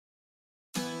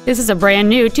This is a brand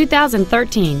new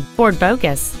 2013 Ford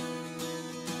Focus.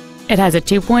 It has a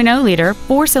 2.0-liter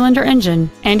four-cylinder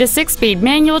engine and a 6-speed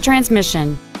manual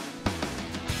transmission.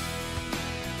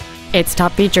 Its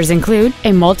top features include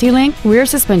a multi-link rear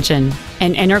suspension,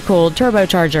 an intercooled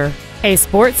turbocharger, a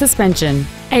sport suspension,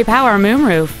 a power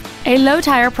moonroof, a low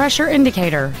tire pressure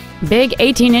indicator, big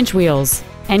 18-inch wheels,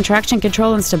 and traction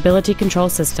control and stability control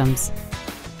systems.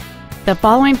 The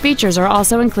following features are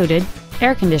also included: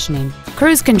 air conditioning,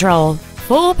 cruise control,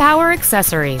 full power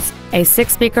accessories, a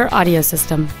 6-speaker audio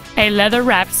system, a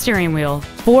leather-wrapped steering wheel,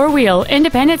 4-wheel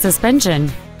independent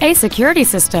suspension, a security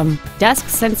system, dusk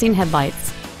sensing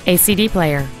headlights, a CD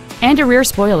player, and a rear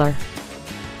spoiler.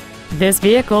 This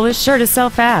vehicle is sure to sell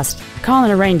fast. Call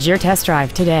and arrange your test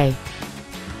drive today.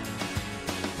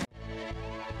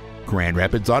 Grand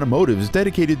Rapids Automotive is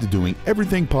dedicated to doing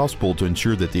everything possible to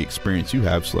ensure that the experience you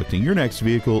have selecting your next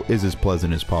vehicle is as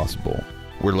pleasant as possible.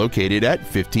 We're located at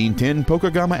 1510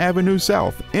 Pokegama Avenue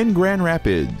South in Grand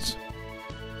Rapids.